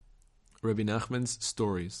Rebbe Nachman's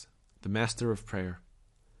stories, the master of prayer.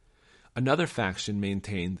 Another faction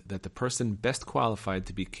maintained that the person best qualified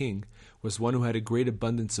to be king was one who had a great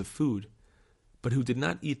abundance of food, but who did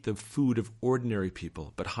not eat the food of ordinary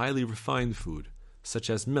people, but highly refined food, such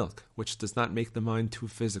as milk, which does not make the mind too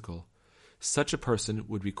physical. Such a person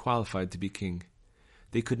would be qualified to be king.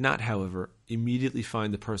 They could not, however, immediately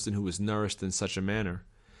find the person who was nourished in such a manner.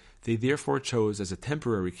 They therefore chose as a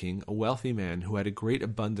temporary king a wealthy man who had a great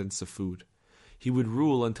abundance of food. He would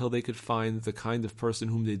rule until they could find the kind of person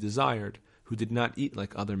whom they desired, who did not eat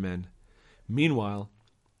like other men. Meanwhile,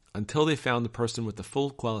 until they found the person with the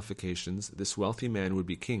full qualifications, this wealthy man would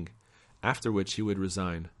be king, after which he would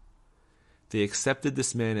resign. They accepted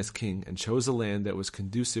this man as king and chose a land that was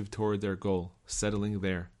conducive toward their goal, settling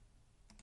there.